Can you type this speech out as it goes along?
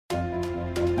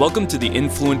Welcome to the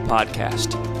Influent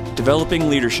Podcast, developing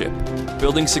leadership,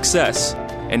 building success,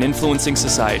 and influencing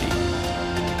society.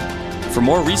 For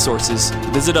more resources,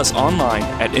 visit us online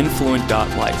at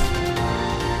influent.life.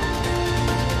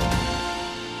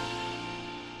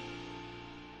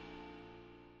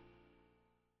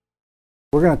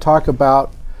 We're going to talk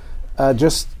about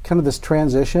just kind of this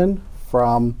transition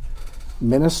from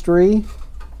ministry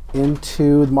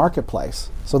into the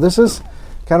marketplace. So this is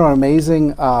kind of an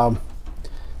amazing,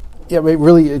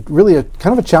 really a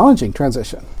kind of a challenging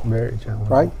transition. Very challenging,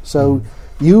 right? So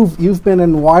you've been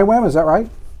in YWAM, is that right?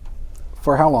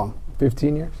 For how long?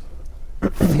 15 years.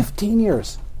 15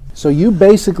 years. So you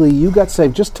got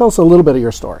saved. Just tell us a little bit of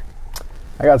your story.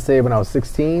 I got saved when I was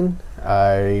 16.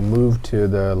 I moved to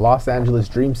the Los Angeles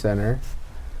Dream Center.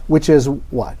 Which is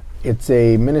what? It's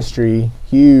a ministry,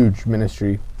 huge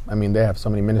ministry. I mean, they have so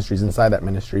many ministries inside that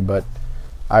ministry, but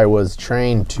I was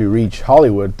trained to reach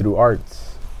Hollywood through arts.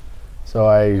 So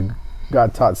I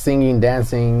got taught singing,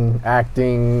 dancing,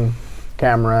 acting,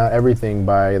 camera, everything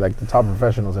by like the top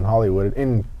professionals in Hollywood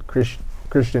in Christian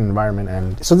environment.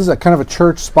 And so this is a kind of a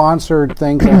church-sponsored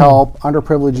thing to help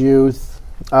underprivileged youth.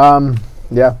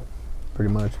 Yeah,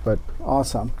 pretty much. But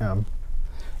awesome.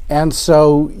 And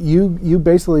so you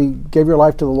basically gave your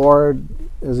life to the Lord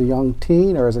as a young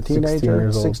teen or as a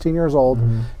teenager, 16 years old.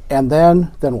 Mm-hmm. And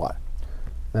then what?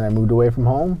 Then I moved away from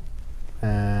home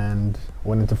and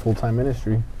went into full-time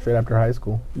ministry straight after high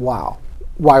school. Wow.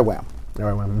 YWAM.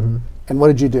 YWAM. Mm-hmm. And what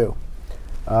did you do?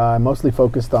 I mostly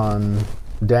focused on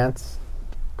dance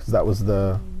because that was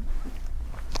the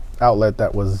outlet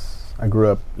I grew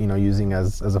up, using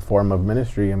as a form of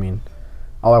ministry. I mean,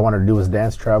 all I wanted to do was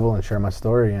dance, travel, and share my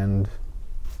story, and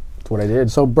that's what I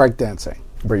did. So breakdancing.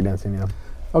 Breakdancing, yeah.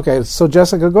 Okay, so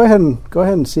Jessica, go ahead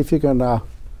and see if you can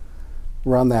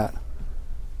run that.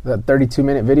 That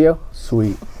 32-minute video?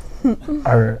 Sweet. Just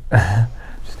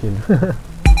kidding. 20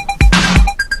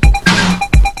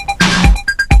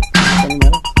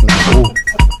 minutes? No.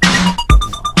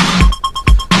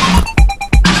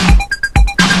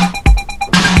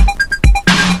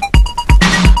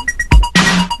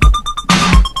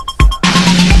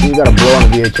 You gotta blow on a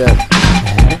VHS.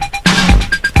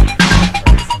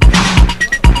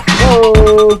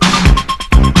 Whoa!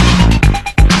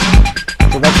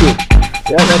 So that's you.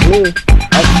 Yeah, that's me.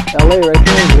 That's LA right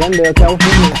there, Glendale,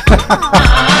 California.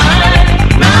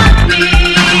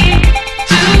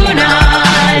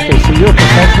 Okay, so you're a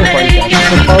professional party guy.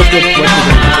 So tell us what you're doing.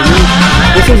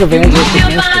 This is evangelistic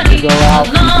ministry. You go out,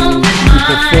 you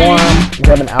perform. We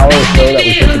have an hour or so that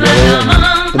we put together, and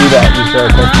through that we share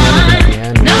our testimonies, and at the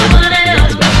end we're able to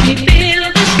present the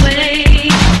gospel.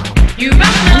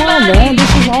 Come on, man. This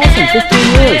is awesome. 15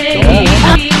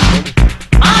 years.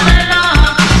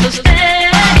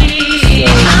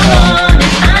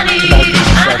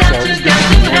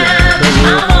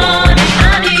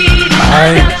 I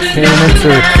came into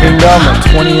the kingdom at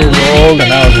 20 years old,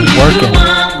 and I was working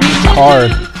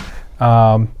hard.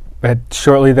 But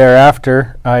shortly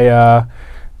thereafter, the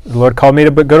Lord called me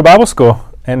to go to Bible school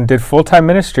and did full-time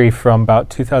ministry from about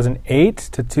 2008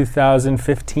 to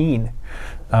 2015.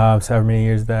 So many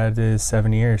years that is,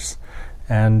 7 years.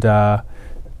 And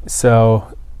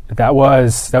so that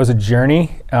was a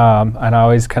journey, and I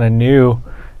always kind of knew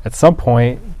at some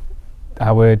point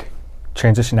I would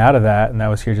transition out of that, and I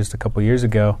was here just a couple years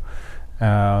ago. So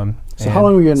how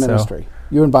long were you in ministry?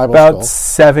 You were in Bible school? About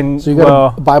 7. So you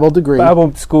got a Bible degree.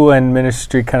 Bible school and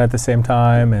ministry kind of at the same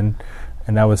time, and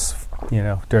that was,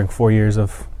 during 4 years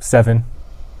of 7.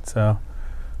 So,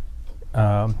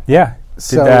 did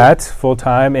that full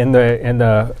time in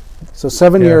the. So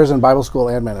 7 years in Bible school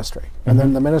and ministry. And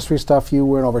then the ministry stuff, you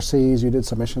went overseas, you did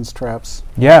some missions trips.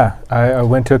 Yeah, I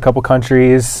went to a couple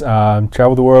countries,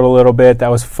 traveled the world a little bit. That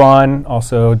was fun,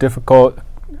 also difficult,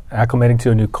 acclimating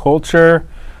to a new culture.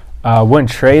 Wouldn't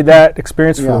trade that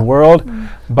experience for the world.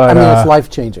 But it's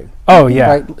life-changing. Oh, yeah.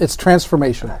 Right? It's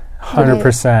transformational.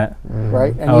 100%.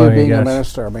 Right? And you being a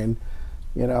minister, and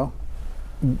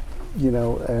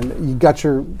you got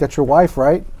your wife,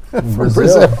 right? From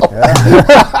Brazil.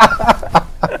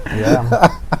 Yeah.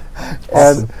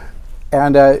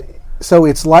 And so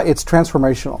it's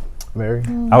transformational. Very.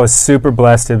 I was super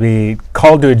blessed to be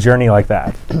called to a journey like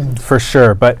that, for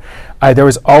sure. But there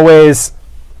was always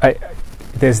there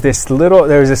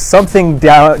was something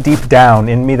deep down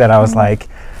in me that I was like,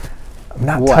 I'm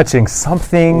not touching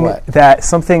something in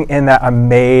that I'm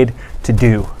made to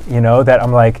do. That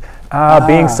I'm like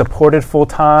being supported full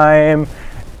time.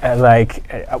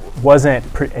 I wasn't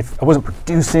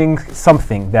producing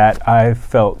something that I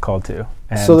felt called to.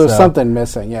 And so there's something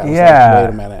missing. Yeah. Yeah. Like, wait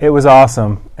a minute. It was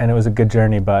awesome, and it was a good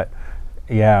journey, but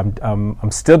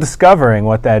I'm still discovering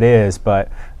what that is,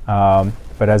 but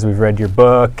as we've read your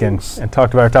book and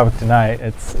talked about our topic tonight,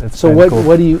 it's so. been cool.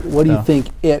 What do you think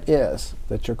it is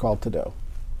that you're called to do?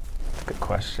 Good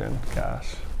question.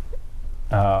 Gosh.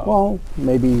 Well,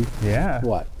 maybe. Yeah.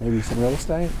 What? Maybe some real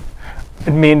estate. I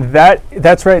mean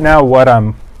that's right now what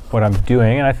I'm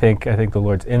doing, and I think the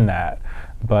Lord's in that.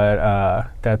 But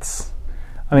that's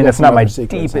not my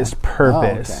deepest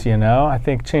purpose. Okay. You know, I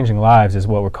think changing lives is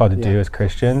what we're called to do as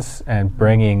Christians, and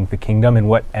bringing the kingdom in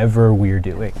whatever we're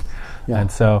doing. Yeah.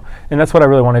 And that's what I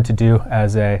really wanted to do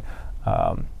as a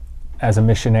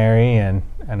missionary and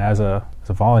as a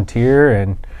volunteer,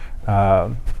 and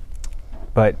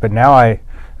but now I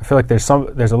feel like there's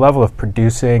a level of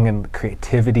producing and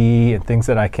creativity and things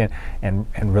that I can and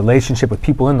relationship with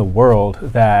people in the world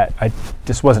that I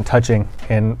just wasn't touching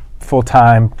in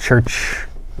full-time church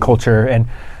culture. And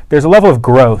there's a level of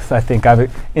growth I think in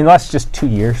the last just 2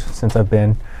 years since I've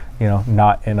been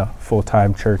not in a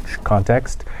full-time church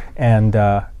context, and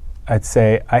I'd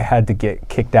say I had to get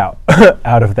kicked out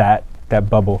of that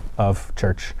bubble of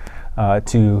church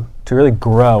to really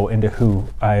grow into who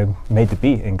I'm made to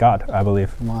be in God, I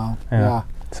believe. Wow. Yeah.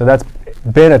 So that's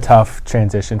been a tough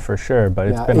transition for sure, but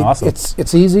it's been awesome.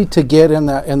 It's easy to get in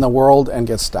the world and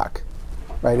get stuck,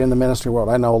 right? In the ministry world,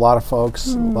 I know a lot of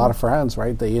folks, a lot of friends,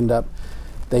 right? They end up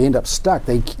stuck.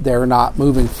 They're not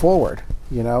moving forward.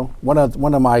 One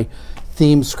of my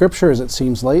theme scriptures, it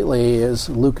seems lately, is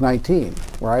Luke 19,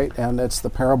 right? And it's the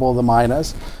parable of the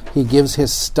minas. He gives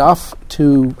his stuff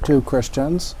to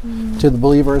Christians, to the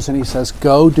believers, and he says,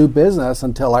 "Go do business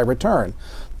until I return."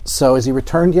 So has he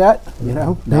returned yet?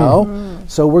 No.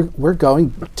 So we're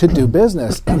going to do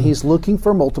business, and he's looking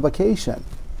for multiplication,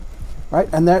 right?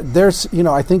 And there's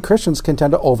I think Christians can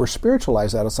tend to over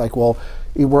spiritualize that. It's like, well,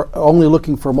 we're only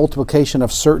looking for multiplication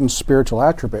of certain spiritual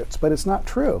attributes, but it's not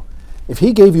true. If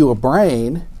he gave you a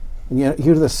brain, and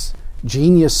you're this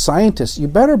genius scientist, you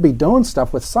better be doing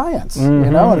stuff with science,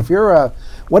 And if you're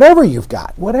whatever you've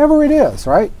got, whatever it is,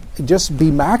 right? Just be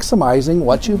maximizing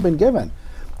what you've been given.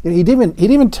 He'd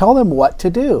even tell them what to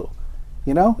do.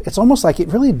 It's almost like it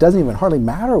really doesn't even hardly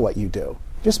matter what you do.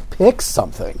 Just pick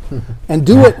something and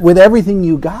do it with everything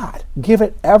you got. Give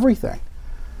it everything,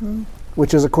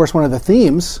 which is, of course, one of the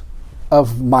themes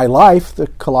of my life, the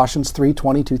Colossians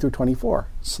 3:22-24.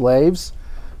 Slaves,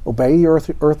 obey your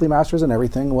earthly masters in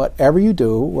everything. Whatever you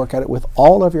do, work at it with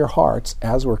all of your hearts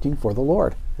as working for the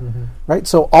Lord. Right?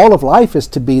 So all of life is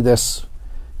to be this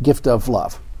gift of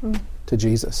love to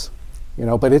Jesus.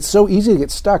 But it's so easy to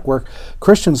get stuck where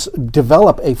Christians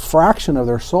develop a fraction of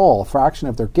their soul, a fraction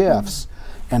of their gifts,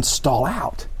 and stall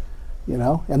out.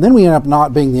 And then we end up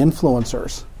not being the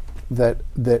influencers that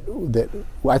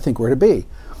I think we're to be.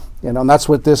 And that's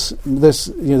what this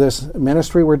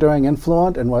ministry we're doing,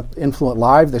 Influent, and what Influent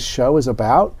Live, this show, is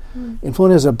about.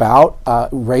 Influent is about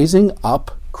raising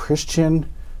up Christian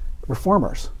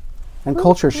reformers and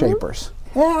culture shapers.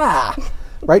 Yeah,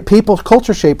 right. People,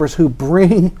 culture shapers who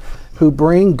bring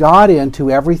God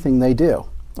into everything they do.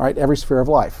 Right, every sphere of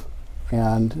life,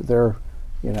 and they're,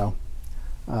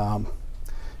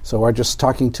 So we're just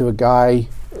talking to a guy.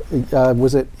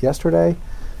 Was it yesterday?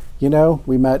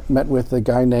 We met with a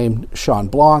guy named Sean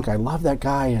Blanc. I love that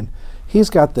guy, and he's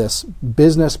got this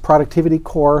business productivity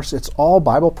course. It's all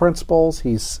Bible principles.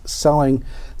 He's selling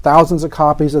thousands of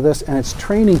copies of this, and it's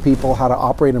training people how to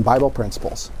operate in Bible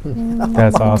principles.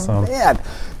 That's awesome. Man,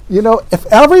 if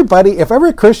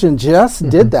every Christian just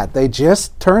did that, they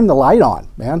just turned the light on,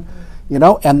 man.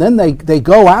 And then they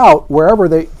go out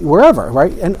wherever,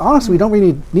 right? And honestly, we don't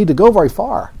really need to go very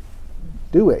far,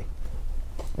 do we?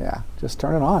 Yeah, just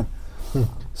turn it on.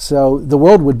 So the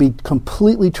world would be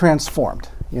completely transformed,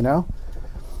 All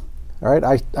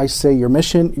right, I say your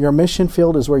mission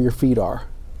field is where your feet are.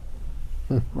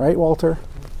 Right, Walter?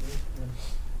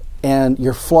 And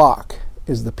your flock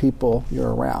is the people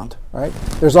you're around, right?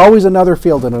 There's always another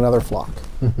field and another flock,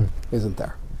 isn't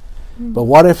there? But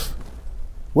what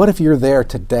if you're there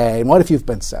today, and what if you've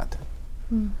been sent?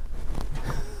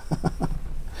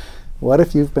 What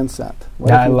if you've been sent?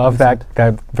 I love that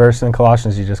verse in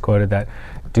Colossians you just quoted, that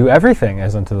do everything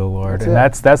as unto the Lord.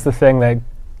 That's the thing that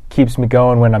keeps me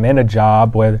going when I'm in a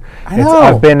job where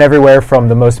I've been everywhere from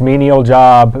the most menial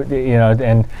job,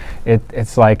 and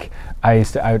it's like I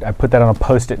put that on a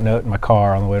Post-it note in my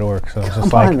car on the way to work. So it's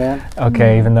just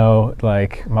okay, even though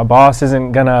like my boss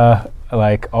isn't gonna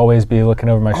always be looking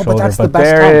over my shoulder, but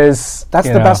that's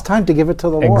the best time to give it to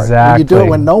the Lord. Exactly. You do it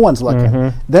when no one's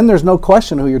looking. Then there's no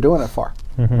question who you're doing it for,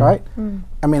 right?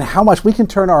 I mean, how much we can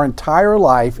turn our entire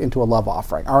life into a love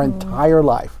offering, our entire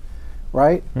life,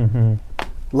 right?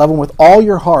 Love him with all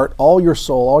your heart, all your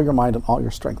soul, all your mind, and all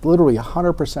your strength. Literally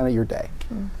 100% of your day.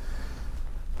 And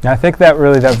I think that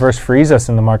verse frees us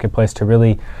in the marketplace to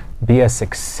really be as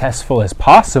successful as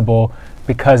possible,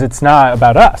 because it's not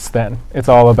about us then. It's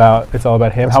all about him.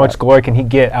 That's How much right. glory can he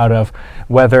get out of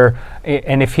whether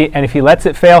and if he lets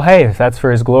it fail, hey, if that's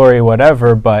for his glory,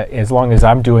 whatever, but as long as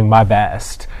I'm doing my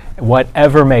best,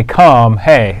 whatever may come,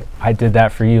 hey, I did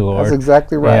that for you, Lord. That's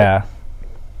exactly right. Yeah.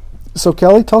 So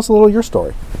Kelly, tell us a little of your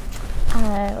story.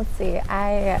 Let's see.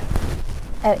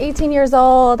 At 18 years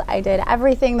old, I did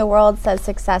everything the world says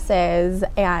success is,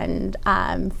 and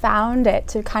found it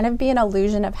to kind of be an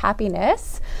illusion of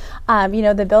happiness.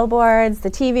 The billboards,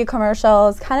 the TV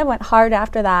commercials kind of went hard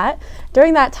after that.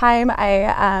 During that time,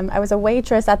 I was a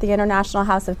waitress at the International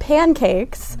House of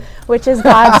Pancakes, which is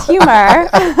God's humor,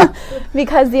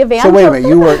 because the So wait a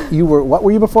minute, you were what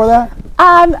were you before that?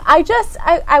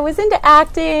 I was into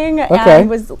acting Okay. and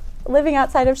was living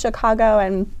outside of Chicago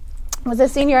and was a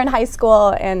senior in high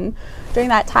school, and during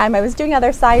that time I was doing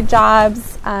other side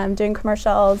jobs, doing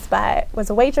commercials, but was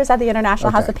a waitress at the International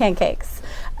House of Pancakes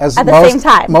As at the same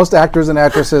time. Most actors and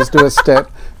actresses do a stint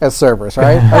as servers,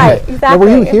 right? Right, Okay. exactly. Now,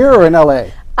 were you here or in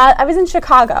LA? I was in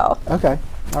Chicago, Okay.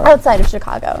 All right. outside of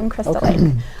Chicago in Crystal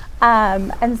Lake.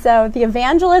 And so the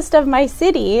evangelist of my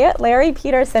city, Larry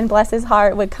Peterson, bless his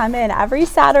heart, would come in every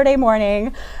Saturday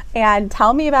morning and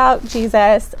tell me about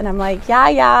Jesus. And I'm like, yeah,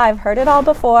 I've heard it all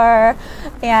before.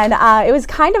 And it was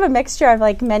kind of a mixture of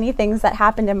like many things that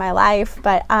happened in my life.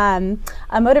 But a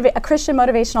Christian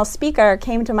motivational speaker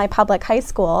came to my public high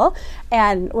school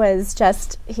and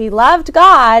he loved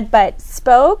God, but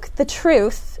spoke the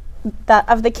truth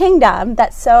of the kingdom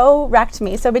that so wrecked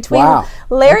me. So between Wow.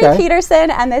 Larry Okay. Peterson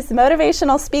and this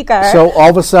motivational speaker. So all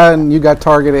of a sudden you got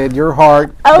targeted, your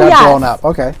heart got blown up.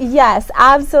 Okay. Yes,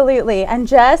 absolutely. And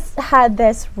just had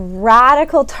this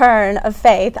radical turn of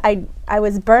faith. I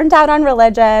was burnt out on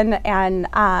religion, and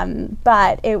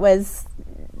but it was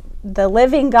the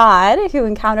living God who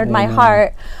encountered my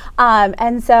heart.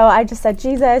 And so I just said,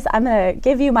 Jesus, I'm going to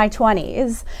give you my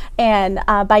 20s, and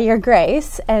by your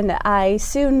grace. And I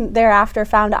soon thereafter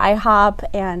found IHOP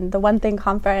and the One Thing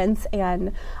Conference,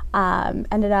 and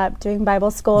ended up doing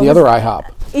Bible school. The other IHOP.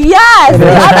 Yes, the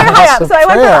other IHOP. So I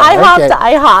went from IHOP Okay. to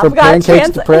IHOP. From pancakes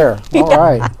to prayer. All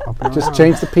right. Just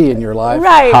change the P in your life.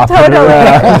 Right, Hop it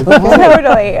totally.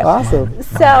 Totally. Awesome.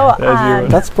 So,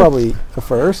 That's probably the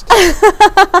first.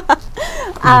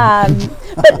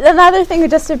 but another thing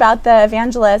just about the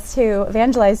evangelist who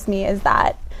evangelized me is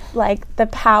that, like, the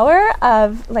power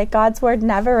of, like, God's word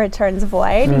never returns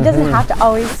void. He doesn't have to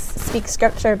always speak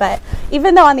scripture, but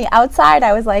even though on the outside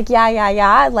I was like,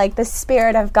 yeah, like the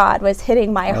Spirit of God was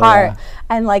hitting my heart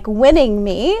and like winning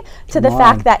me to the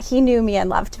fact that he knew me and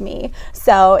loved me.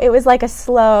 So it was like a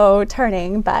slow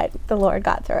turning, but the Lord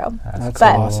got through. That's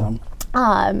But- awesome.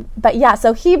 But yeah,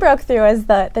 so he broke through as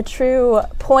the true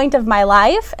point of my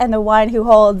life and the one who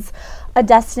holds a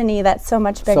destiny that's so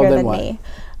much bigger then than what? me.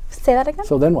 Say that again?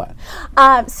 So then what?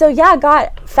 So yeah,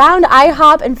 found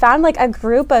IHOP and found like a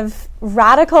group of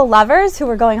radical lovers who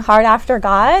were going hard after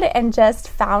God, and just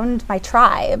found my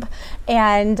tribe.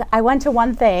 And I went to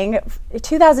One Thing,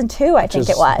 2002, I think Which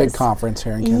it is was. a big conference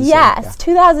here in Kansas City. Yes,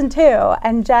 2002,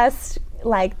 and just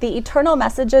like the eternal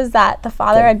messages that the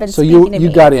Father had been So speaking to me.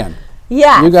 you got in.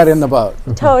 Yeah. You got in the boat.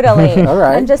 Totally. All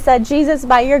right. And just said, Jesus,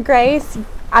 by your grace,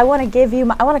 I want to give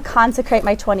you, I want to consecrate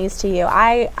my 20s to you.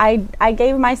 I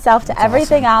gave myself to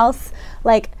everything else.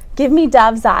 Like, give me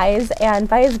dove's eyes. And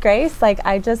by his grace, like,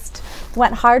 I just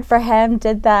went hard for him,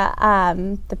 did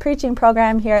the preaching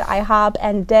program here at IHOP,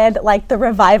 and did like the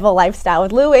revival lifestyle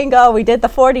with Lou Ingo. We did the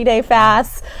 40-day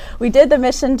fast. We did the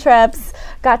mission trips.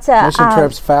 Got to Mission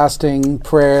trips, fasting,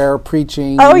 prayer,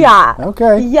 preaching. Oh yeah.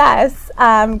 Okay. Yes.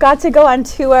 Got to go on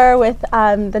tour with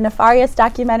the Nefarious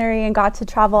documentary, and got to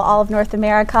travel all of North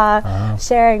America,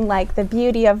 sharing like the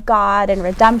beauty of God and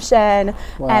redemption.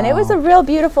 And it was a real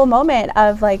beautiful moment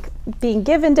of like being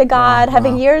given to God,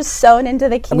 having years sown into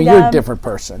the I kingdom. mean, you're a different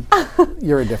person.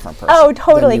 You're a different person. Oh,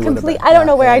 totally. than you would have Complete. been. I don't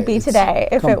know where Yeah, I'd be it's today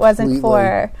if it wasn't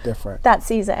for completely different. that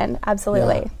season.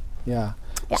 Absolutely. Yeah.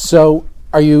 Yeah. So,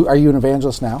 are you an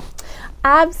evangelist now?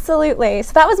 Absolutely.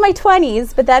 So that was my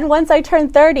 20s, but then once I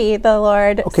turned 30, the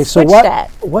Lord Okay. So switched it.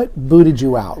 what booted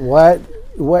you out?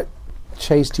 What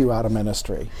chased you out of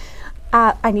ministry?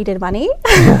 I needed money.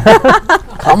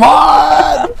 Come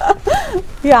on!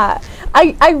 Yeah.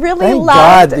 I really Thank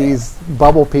loved God these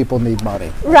bubble people need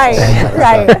money. Right.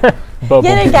 Bubble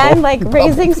Yet people. again, like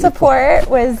raising support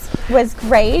was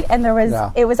great, and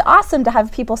it was awesome to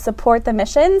have people support the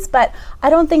missions, but I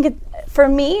don't think for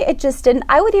me it just didn't.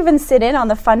 I would even sit in on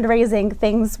the fundraising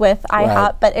things with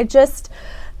IHOP, but it just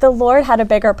the Lord had a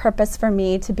bigger purpose for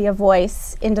me to be a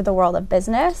voice into the world of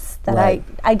business that Right.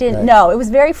 I didn't Right. know. It was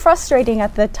very frustrating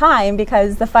at the time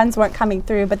because the funds weren't coming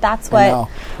through, but that's I what know.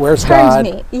 Where's turned God?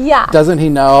 me. Yeah. Doesn't he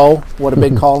know what a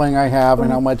big calling I have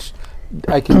and how much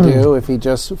I can do if he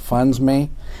just funds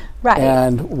me? Right.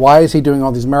 And why is he doing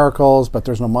all these miracles, but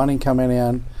there's no money coming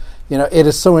in? You know, it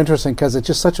is so interesting because it's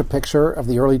just such a picture of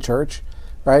the early church,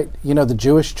 right? You know, the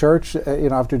Jewish church,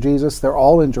 after Jesus, they're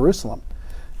all in Jerusalem.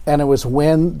 And it was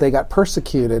when they got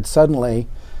persecuted, suddenly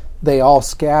they all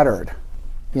scattered,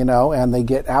 and they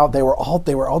get out. They were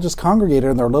all just congregated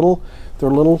in their little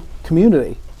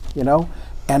community,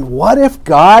 And what if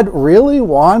God really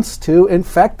wants to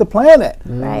infect the planet?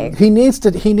 Right.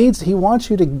 He wants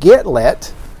you to get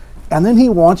lit, and then he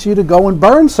wants you to go and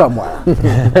burn somewhere.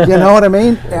 You know what I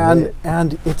mean?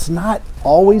 And it's not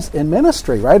always in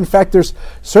ministry, right? In fact, there's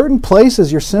certain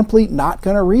places you're simply not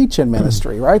going to reach in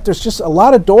ministry, right? There's just a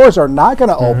lot of doors are not going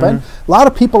to open. A lot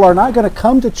of people are not going to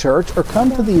come to church or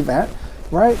come to the event,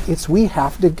 right? We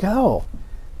have to go.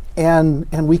 And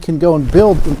we can go and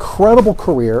build incredible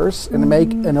careers and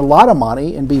make a lot of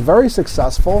money and be very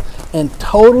successful and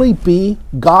totally be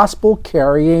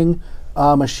gospel-carrying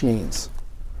machines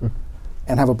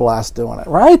and have a blast doing it,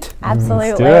 right?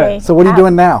 Absolutely. it. So what are you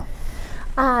doing now?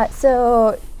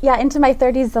 Into my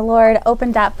 30s, the Lord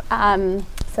opened up a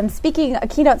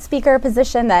keynote speaker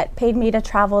position that paid me to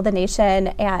travel the nation.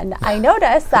 And I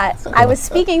noticed that I was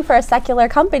speaking for a secular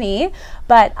company,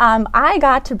 but I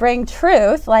got to bring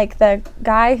truth, like the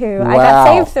guy who I got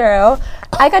saved through.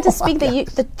 I got to speak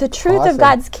the truth Awesome. of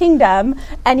God's kingdom,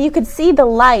 and you could see the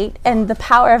light and the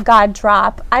power of God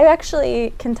drop. I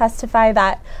actually can testify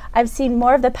that I've seen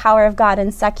more of the power of God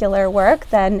in secular work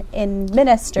than in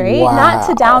ministry. Wow. Not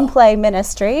to downplay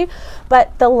ministry,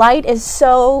 but the light is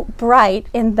so bright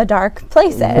in the dark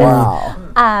places. Wow.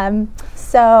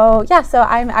 So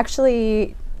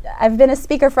I've been a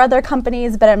speaker for other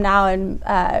companies, but I'm now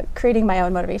creating my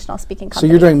own motivational speaking So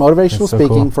company. you're doing motivational That's so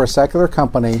speaking cool. for a secular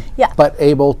company, Yeah. but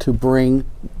able to bring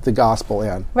the gospel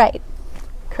in. Right.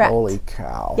 Correct. Holy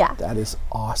cow. Yeah. That is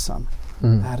awesome.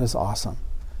 That is awesome.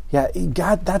 Yeah,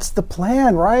 God, that's the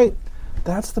plan, right?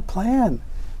 That's the plan.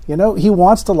 He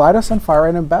wants to light us on fire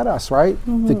and embed us, right?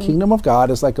 The kingdom of God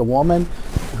is like a woman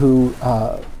who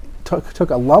took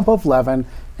a lump of leaven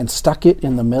and stuck it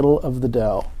in the middle of the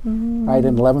dough, right?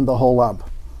 And leavened the whole lump.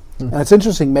 And it's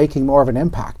interesting making more of an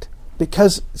impact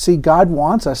because, see, God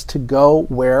wants us to go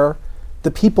where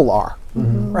the people are,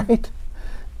 right?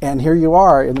 And here you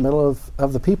are in the middle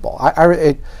of the people.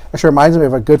 It actually reminds me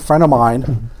of a good friend of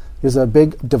mine. He's a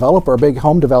big developer, a big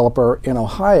home developer in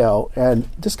Ohio, and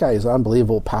this guy is an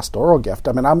unbelievable pastoral gift.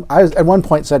 I mean, I at one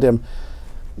point said to him,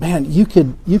 "Man, you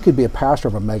could be a pastor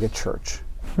of a mega church,"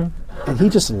 and he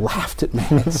just laughed at me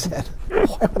and said,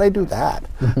 "Why would I do that?"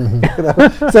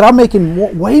 He said, "I'm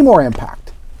making way more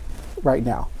impact right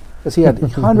now," because he had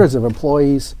hundreds of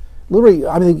employees. Literally,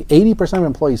 I think 80% of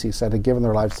employees, he said, had given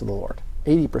their lives to the Lord.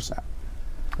 80%.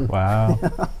 Wow.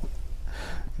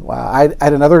 Wow, I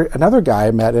had another guy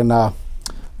I met in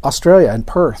Australia in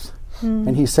Perth,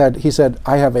 and he said he was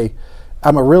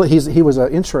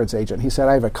an insurance agent. He said,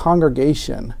 I have a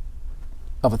congregation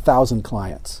of 1,000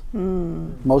 clients,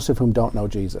 most of whom don't know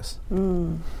Jesus.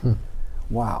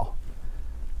 Wow,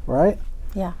 right?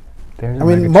 Yeah. There's a I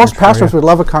mean, mega most church for pastors you. would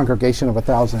love a congregation of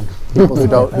 1,000 people who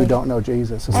don't know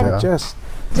Jesus. It's like just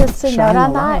To shine note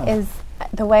on the that light. is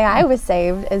the way I was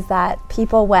saved is that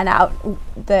people went out.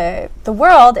 The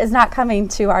world is not coming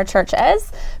to our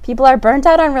churches. People are burnt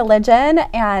out on religion,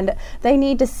 and they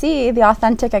need to see the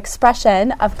authentic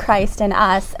expression of Christ in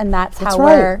us, and that's how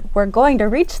right. we're going to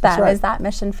reach them. right. Is that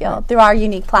mission field through our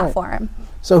unique platform?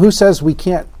 So who says we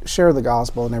can't share the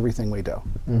gospel in everything we do,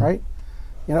 right?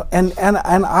 And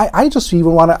I just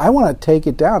even want to take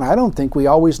it down. I don't think we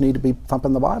always need to be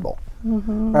thumping the Bible,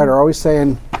 right? Or always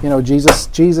saying,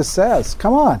 Jesus says,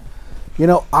 come on.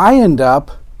 I end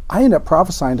up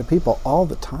prophesying to people all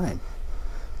the time,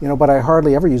 but I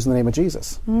hardly ever use the name of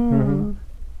Jesus. Only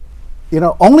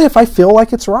if I feel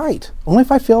like it's right. Only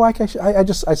if I feel like I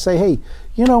say, hey,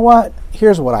 you know what?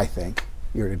 Here's what I think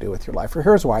you're to do with your life, or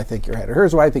here's why I think you're headed, or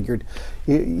here's what I think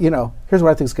here's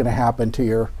what I think is going to happen to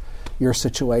your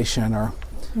situation, or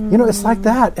it's like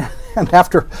that. And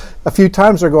after a few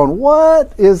times, they're going,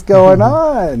 "What is going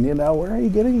on? Where are you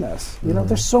getting this?"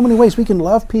 There's so many ways we can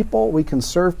love people, we can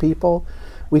serve people,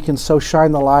 we can so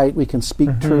shine the light, we can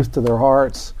speak truth to their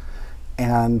hearts,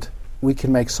 and we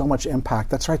can make so much impact.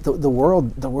 That's right. The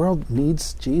world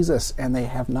needs Jesus, and they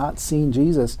have not seen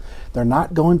Jesus. They're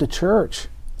not going to church.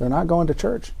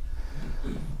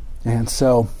 And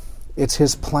so it's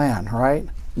his plan, right?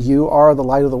 You are the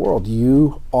light of the world.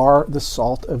 You are the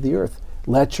salt of the earth.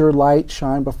 Let your light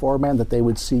shine before men that they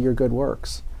would see your good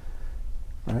works.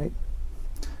 Right?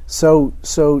 So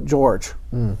George,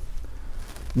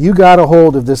 you got a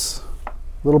hold of this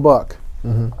little book.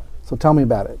 So tell me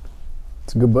about it.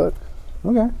 It's a good book.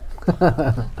 Okay.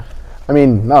 I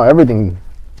mean, no, everything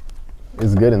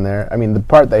is good in there. I mean, the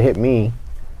part that hit me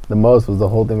the most was the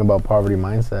whole thing about poverty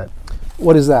mindset.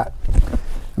 What is that?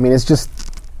 I mean, it's just,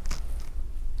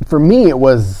 for me, it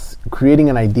was creating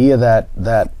an idea that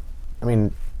I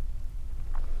mean,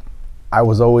 I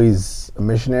was always a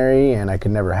missionary and I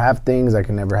could never have things. I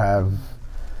could never have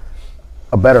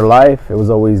a better life. It was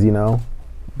always,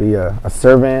 be a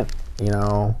servant,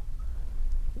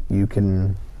 you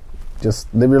can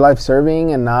just live your life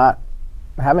serving and not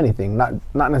have anything. Not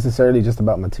necessarily just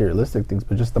about materialistic things,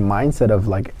 but just the mindset of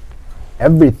like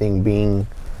everything being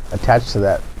attached to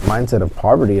that mindset of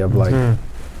poverty of like,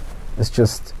 it's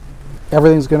just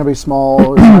everything's going to be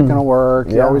small. It's not going to work.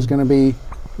 Yeah. You're always going to be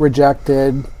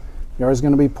rejected. You're always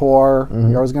going to be poor.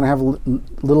 You're always going to have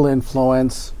little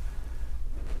influence.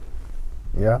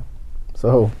 Yeah.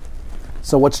 So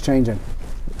what's changing?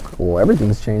 Well,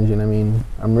 everything's changing. I mean,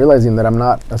 I'm realizing that I'm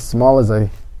not as small as I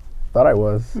thought I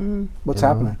was. What's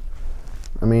happening?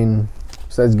 I mean,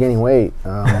 besides gaining weight.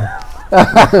 So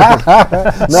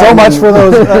much for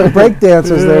those break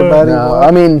dancers there, buddy. No,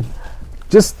 I mean,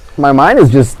 just my mind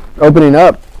is just opening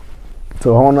up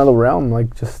to a whole nother realm,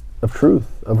 like just of truth,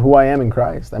 of who I am in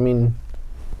Christ. I mean,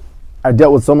 I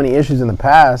dealt with so many issues in the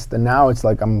past, and now it's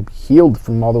like I'm healed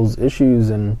from all those issues,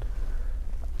 and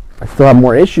I still have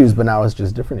more issues, but now it's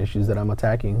just different issues that I'm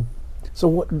attacking. So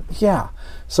what? Yeah.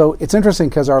 So it's interesting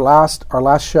because our last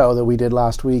show that we did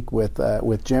last week with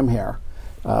Jim here,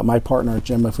 my partner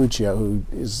Jim Mafuccio, who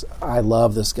is, I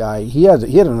love this guy. He had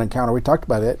an encounter. We talked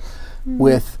about it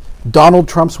with Donald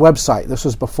Trump's website. This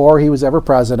was before he was ever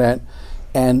president,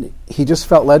 and he just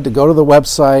felt led to go to the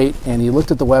website, and he looked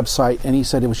at the website, and he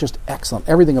said it was just excellent.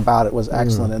 Everything about it was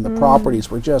excellent, and the properties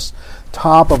were just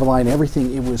top of the line.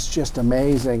 Everything, it was just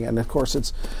amazing. And of course,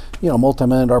 it's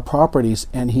multi-million-dollar properties,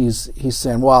 and he's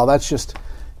saying, "Wow, that's just,"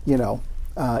 he said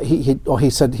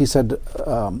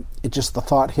it just, the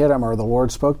thought hit him, or the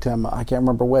Lord spoke to him. I can't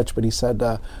remember which, but he said,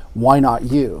 "Why not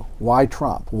you? Why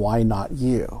Trump? Why not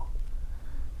you?"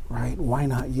 Right? Why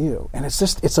not you? And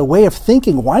it's a way of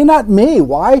thinking. Why not me?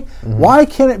 Why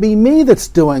can't it be me that's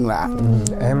doing that?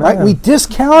 Right? We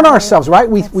discount ourselves. Right?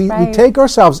 We take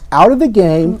ourselves out of the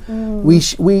game. We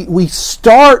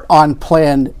start on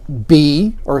plan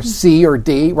B or C or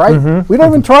D. Right? We don't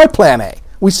even try plan A.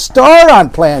 We start on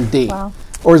plan D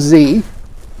or Z.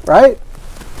 Right?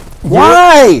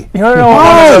 Why? You want to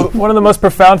know one of the most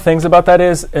profound things about that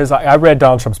is I read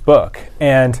Donald Trump's book,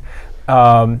 and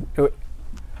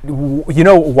you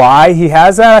know why he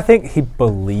has that? I think he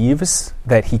believes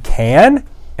that he can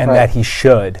and that he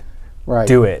should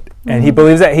do it, and he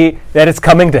believes that it's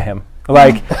coming to him.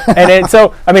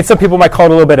 So I mean, some people might call it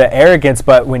a little bit of arrogance,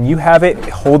 but when you have it,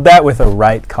 hold that with a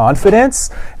right confidence.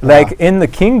 Like in the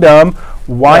kingdom,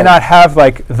 why not have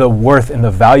like the worth and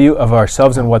the value of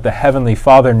ourselves and what the Heavenly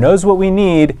Father knows what we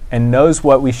need and knows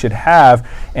what we should have,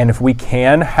 and if we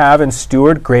can have and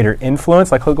steward greater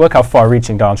influence, like look how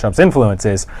far-reaching Donald Trump's influence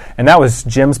is, and that was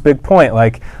Jim's big point.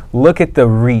 Like, look at the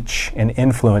reach and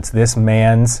influence this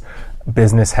man's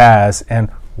business has, and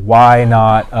why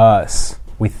not us?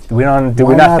 We not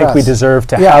think we deserve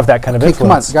to have that kind of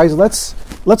influence? Come on, guys.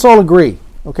 Let's all agree.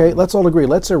 Okay, let's all agree.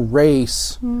 Let's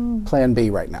erase Plan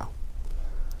B right now.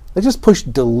 Let's just push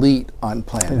delete on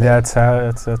Plan B. That's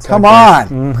come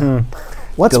on.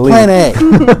 What's delete. Plan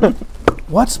A?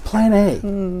 What's Plan A?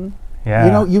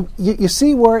 Yeah. You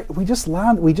see where we just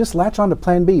latch on to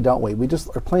Plan B, don't we?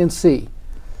 Or Plan C,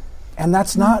 and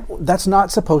that's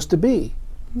not supposed to be.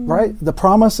 Right? The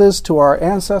promises to our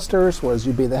ancestors was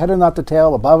you'd be the head and not the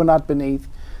tail, above and not beneath.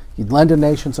 You'd lend to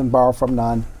nations and borrow from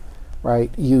none. Right?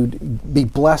 You'd be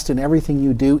blessed in everything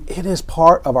you do. It is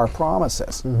part of our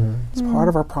promises. It's part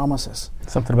of our promises.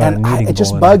 Something about it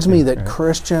just bugs me that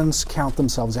Christians count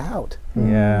themselves out.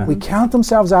 Yeah. We count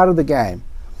themselves out of the game.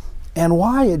 And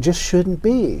why? It just shouldn't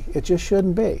be. It just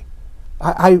shouldn't be.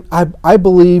 I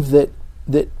believe that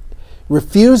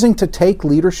refusing to take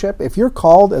leadership, if you're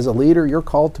called as a leader, you're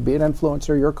called to be an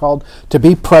influencer, you're called to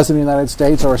be president of the United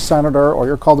States or a senator, or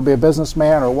you're called to be a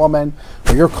businessman or a woman,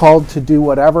 or you're called to do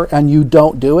whatever, and you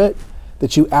don't do it,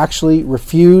 that you actually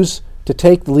refuse to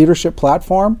take the leadership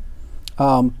platform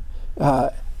and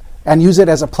use it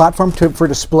as a platform for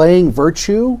displaying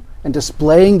virtue and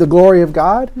displaying the glory of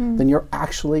God, then you're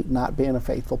actually not being a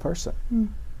faithful person.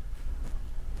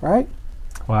 Right?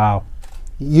 Wow.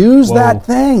 Use that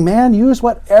thing, man. Use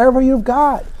whatever you've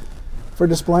got for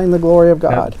displaying the glory of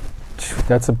God.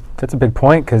 That's a big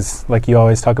point, because like you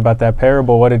always talk about that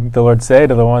parable. What did the Lord say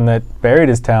to the one that buried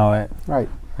his talent? Right.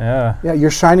 Yeah. Yeah.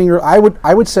 You're shining your. I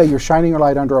would say you're shining your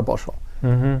light under a bushel.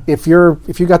 Mm-hmm. If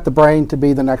you got the brain to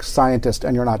be the next scientist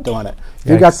and you're not doing it.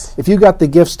 If you got the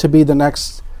gifts to be the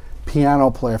next piano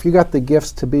player. If you got the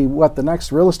gifts to be the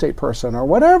next real estate person or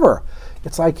whatever.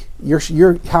 It's like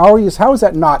how is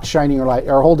that not shining your light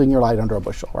or holding your light under a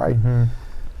bushel, right? Mm-hmm.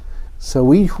 So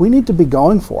we need to be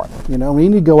going for it. We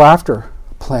need to go after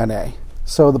plan A.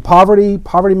 So the poverty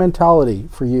mentality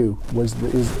for you is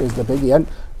the biggie. And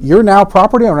you're now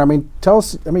property owner. I mean, tell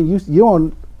us. I mean, you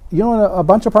own a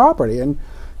bunch of property and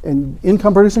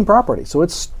income producing property. So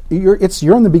you're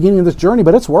in the beginning of this journey,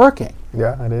 but it's working.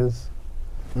 Yeah, it is.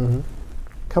 Mm-hmm.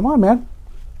 Come on, man.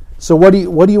 So what do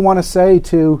you want to say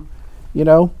to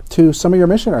some of your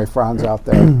missionary friends out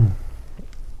there?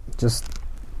 Just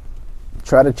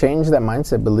try to change that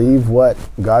mindset. Believe what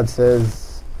God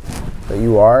says that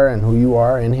you are and who you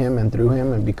are in Him and through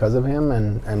Him and because of Him,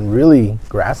 and really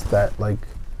grasp that,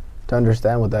 to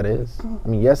understand what that is. I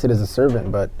mean, yes, it is a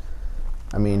servant, but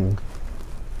I mean,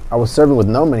 I was serving with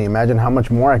no money. Imagine how much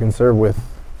more I can serve with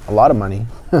a lot of money.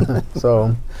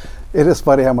 So it is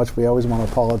funny how much we always want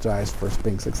to apologize for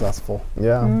being successful.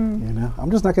 Yeah.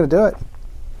 I'm just not going to do it.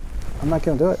 I'm not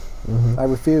going to do it. Mm-hmm. I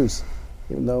refuse,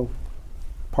 even though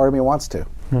part of me wants to,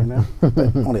 but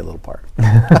only a little part.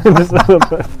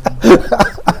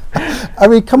 I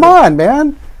mean, come on,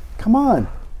 man. Come on.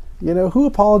 Who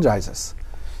apologizes?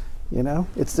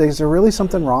 Is there really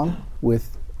something wrong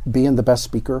with being the best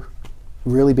speaker?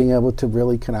 Really being able to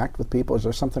really connect with people? Is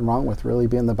there something wrong with really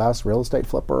being the best real estate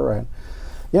flipper? And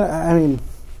I mean,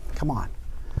 come on.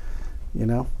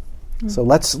 So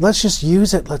let's just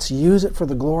use it. Let's use it for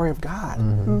the glory of God,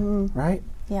 right?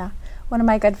 Yeah. One of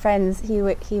my good friends, he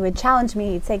would challenge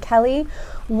me. He'd say, "Kelly,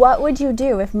 what would you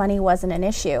do if money wasn't an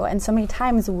issue?" And so many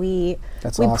times we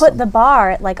awesome. Put the bar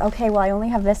at okay, well, I only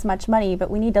have this much money, but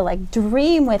we need to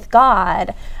dream with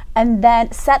God, and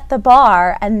then set the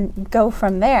bar and go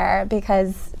from there,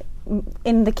 because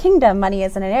in the kingdom, money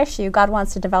isn't an issue. God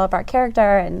wants to develop our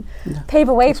character and pave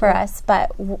a way for us.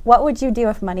 But what would you do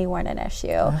if money weren't an issue?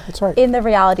 That's right. In the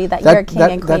reality that you're king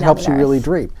and queen that helps you on the really earth.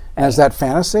 dream. And as that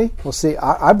fantasy, well, see,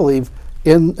 I believe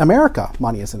in America,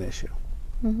 money is an issue,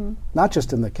 not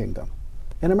just in the kingdom,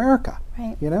 in America.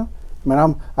 Right. I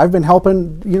mean, I've been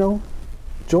helping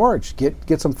George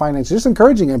get some finance, just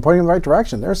encouraging him, pointing him in the right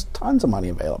direction. There's tons of money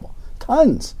available,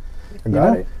 tons.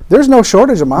 There's no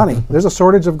shortage of money. There's a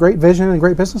shortage of great vision and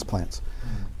great business plans.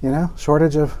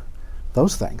 Shortage of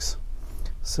those things.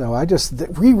 So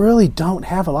we really don't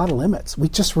have a lot of limits. We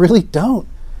just really don't.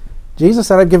 Jesus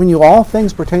said, "I've given you all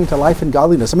things pertaining to life and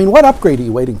godliness." I mean, what upgrade are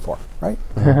you waiting for, right?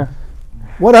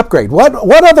 What upgrade? What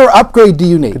other upgrade do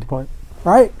you need? Good point.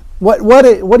 Right? What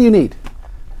do you need?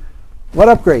 What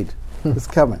upgrade is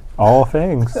coming? All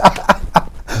things.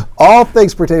 All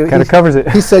things pertaining. Kind of covers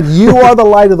it. He said, "You are the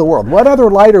light of the world." What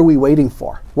other light are we waiting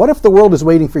for? What if the world is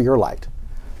waiting for your light?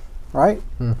 Right?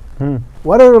 Mm-hmm.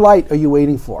 What other light are you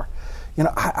waiting for?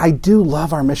 I do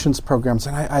love our missions programs,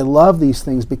 and I love these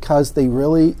things because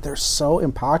they're so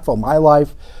impactful. My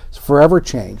life is forever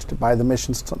changed by the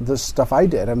missions, the stuff I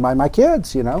did, and by my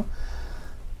kids,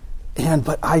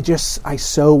 But I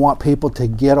so want people to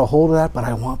get a hold of that, but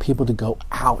I want people to go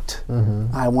out.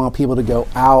 Mm-hmm. I want people to go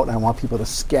out, and I want people to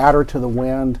scatter to the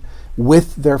wind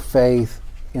with their faith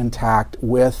intact,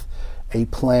 with a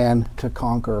plan to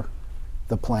conquer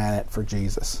the planet for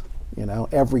Jesus.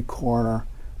 Every corner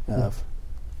of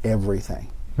everything.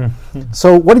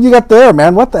 So what have you got there,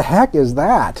 man? What the heck is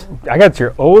that? I got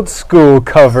your old school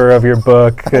cover of your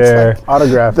book there.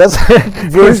 Autograph. That's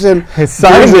version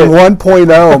signed it.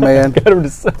 1.0, man. Got him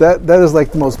to That is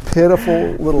like the most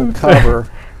pitiful little cover.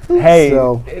 Hey,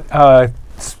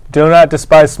 do not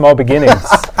despise small beginnings.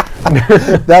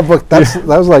 That book, that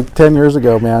was like 10 years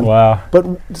ago, man. Wow. But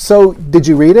so, did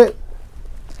you read it?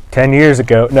 10 years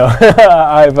ago. No.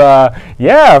 I've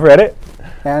read it.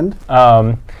 And?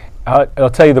 I'll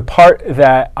tell you the part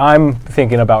that I'm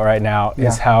thinking about right now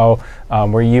is how,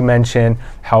 where you mention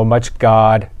how much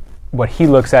God, what He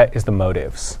looks at is the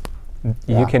motives.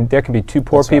 There can be two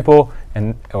poor people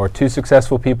or two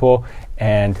successful people,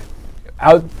 and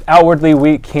outwardly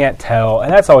we can't tell,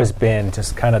 and that's always been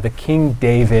just kind of the King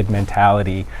David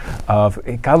mentality of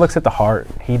God looks at the heart.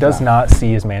 He does not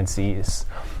see as man sees.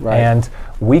 Right. And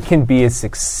we can be as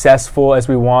successful as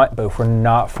we want, but if we're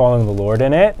not following the Lord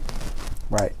in it,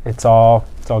 right, it's all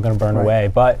going to burn away.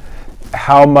 But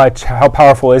how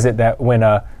powerful is it that when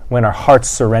our hearts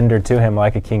surrender to Him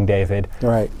like a King David,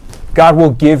 right, God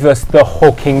will give us the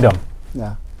whole kingdom,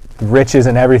 Yeah. riches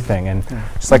and everything. And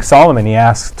just like Solomon, he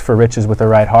asked for riches with the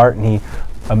right heart, and he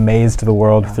amazed the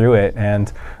world through it.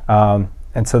 And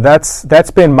so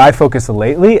that's been my focus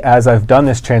lately as I've done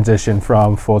this transition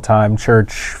from full-time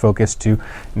church focus to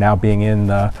now being in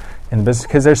the business,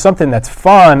 because there's something that's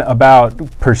fun about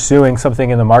pursuing something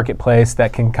in the marketplace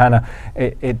that can kind of,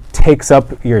 it takes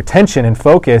up your attention and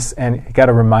focus, and you got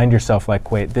to remind yourself,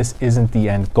 like, wait, this isn't the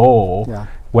end goal. Yeah.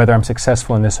 Whether I'm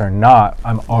successful in this or not,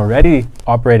 I'm already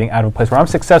operating out of a place where I'm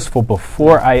successful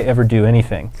before I ever do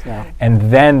anything. Yeah.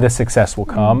 And then the success will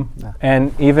come. Yeah.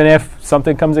 And even if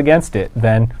something comes against it,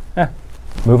 then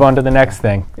move on to the next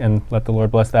thing and let the Lord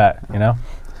bless that, you know?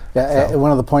 Yeah,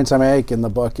 one of the points I make in the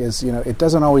book is, it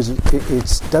doesn't always,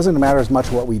 it doesn't matter as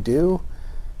much what we do,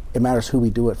 it matters who we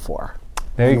do it for.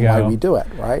 There you and go. Why we do it,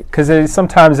 right? Because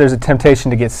sometimes there's a temptation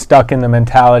to get stuck in the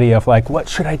mentality of like, what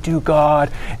should I do,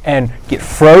 God? And get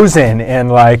frozen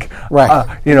and like, Right.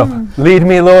 Lead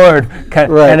me, Lord.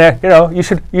 Right. And you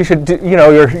should you should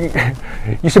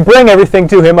bring everything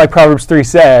to Him, like Proverbs 3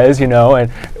 says,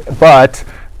 but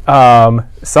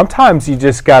sometimes you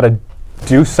just got to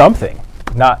do something.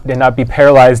 Not be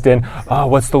paralyzed in,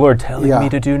 what's the Lord telling me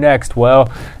to do next?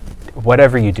 Well,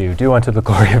 whatever you do unto the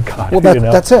glory of God. Well,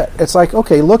 that's it. It's like,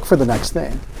 okay, look for the next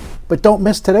thing, but don't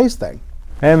miss today's thing.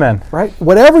 Amen. Right?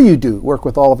 Whatever you do, work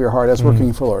with all of your heart as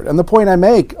working for the Lord. And the point I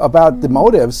make about the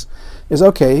motives is,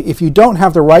 okay, if you don't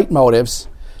have the right motives,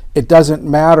 it doesn't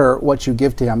matter what you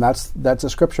give to Him. That's the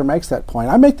Scripture makes that point.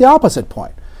 I make the opposite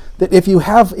point, that if you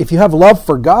have love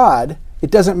for God, it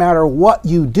doesn't matter what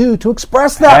you do to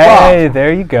express that love. Hey,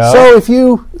 there you go. So if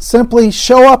you simply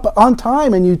show up on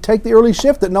time and you take the early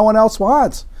shift that no one else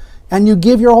wants, and you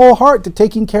give your whole heart to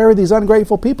taking care of these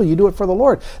ungrateful people, you do it for the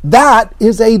Lord. That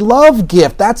is a love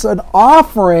gift. That's an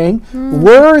offering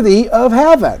worthy of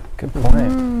heaven. Good point.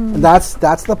 And that's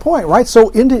the point, right? So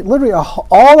literally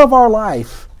all of our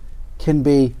life can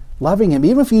be loving Him,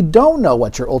 even if you don't know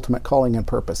what your ultimate calling and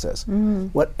purpose is.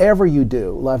 Whatever you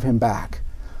do, love Him back.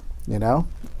 And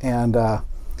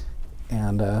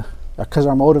because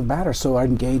our motive matters, so I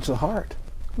engage the heart.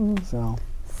 So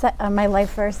my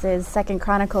life verse is 2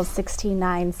 Chronicles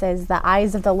 16:9 says, "The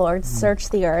eyes of the Lord search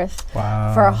the earth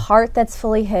for a heart that's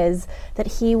fully His, that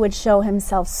He would show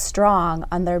Himself strong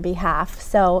on their behalf."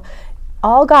 So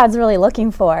all God's really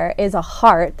looking for is a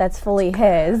heart that's fully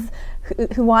His,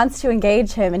 who wants to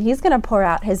engage Him, and He's going to pour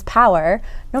out His power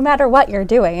no matter what you're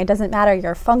doing. It doesn't matter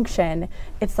your function.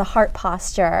 It's the heart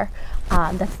posture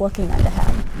that's looking unto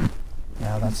Him.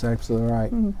 Yeah, that's absolutely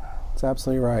right. That's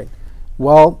absolutely right.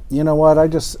 Well, you know what? I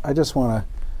just want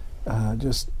to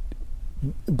just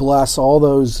bless all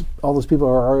those people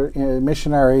who are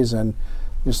missionaries, and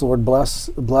just Lord bless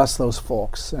those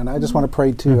folks. And I just want to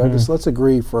pray too. Let's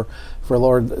agree for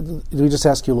Lord. We just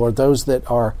ask you, Lord, those that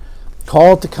are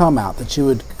called to come out, that you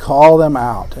would call them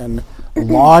out and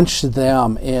launch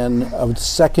them in a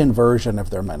second version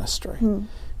of their ministry,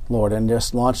 Lord, and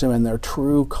just launch them in their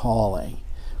true calling,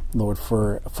 Lord,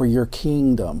 for your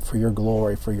kingdom, for your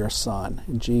glory, for your Son.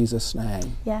 In Jesus'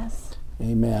 name. Yes.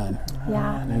 Amen.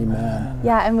 Yeah. Amen.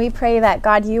 Yeah, and we pray that,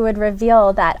 God, you would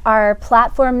reveal that our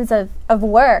platforms of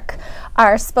work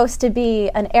are supposed to be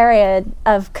an area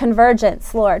of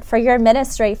convergence, Lord, for your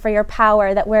ministry, for your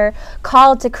power, that we're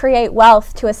called to create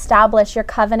wealth, to establish your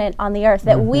covenant on the earth,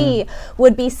 that we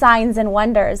would be signs and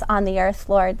wonders on the earth,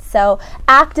 Lord. So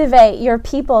activate your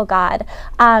people, God,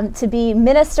 to be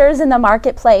ministers in the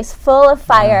marketplace, full of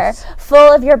fire,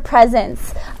 full of your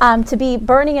presence, to be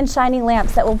burning and shining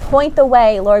lamps that will point the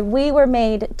way, Lord. We were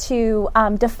made to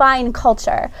define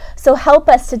culture. So help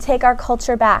us to take our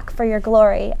culture back for your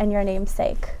glory and your name's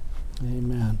sake.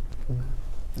 Amen.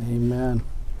 Amen.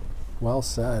 Well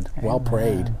said. Amen. Well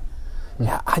prayed.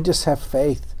 Yeah, I just have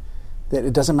faith that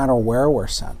it doesn't matter where we're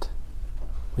sent.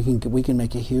 We can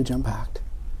make a huge impact.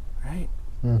 Right?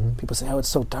 People say, "Oh, it's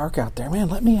so dark out there." Man,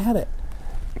 let me at it.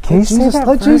 Can you say that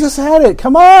let verse? Jesus at it.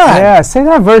 Come on. Yeah, say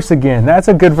that verse again. That's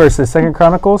a good verse. The 2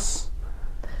 Chronicles.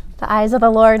 The eyes of the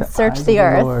Lord search the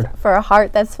earth for a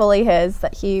heart that's fully His,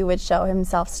 that He would show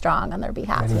Himself strong on their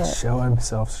behalf. That He'd show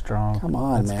Himself strong. Come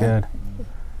on, that's man.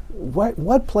 Good.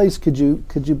 What place could you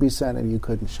be sent and you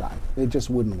couldn't shine? It just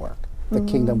wouldn't work. The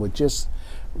kingdom would just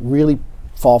really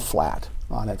fall flat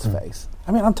on its face.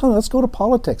 I mean, I'm telling you, let's go to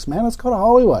politics, man. Let's go to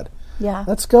Hollywood. Yeah.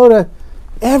 Let's go to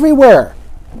everywhere,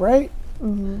 right?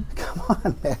 Come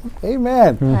on, man.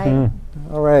 Amen. Right.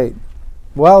 All right.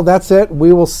 Well, that's it.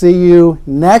 We will see you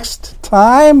next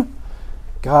time.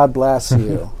 God bless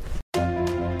you.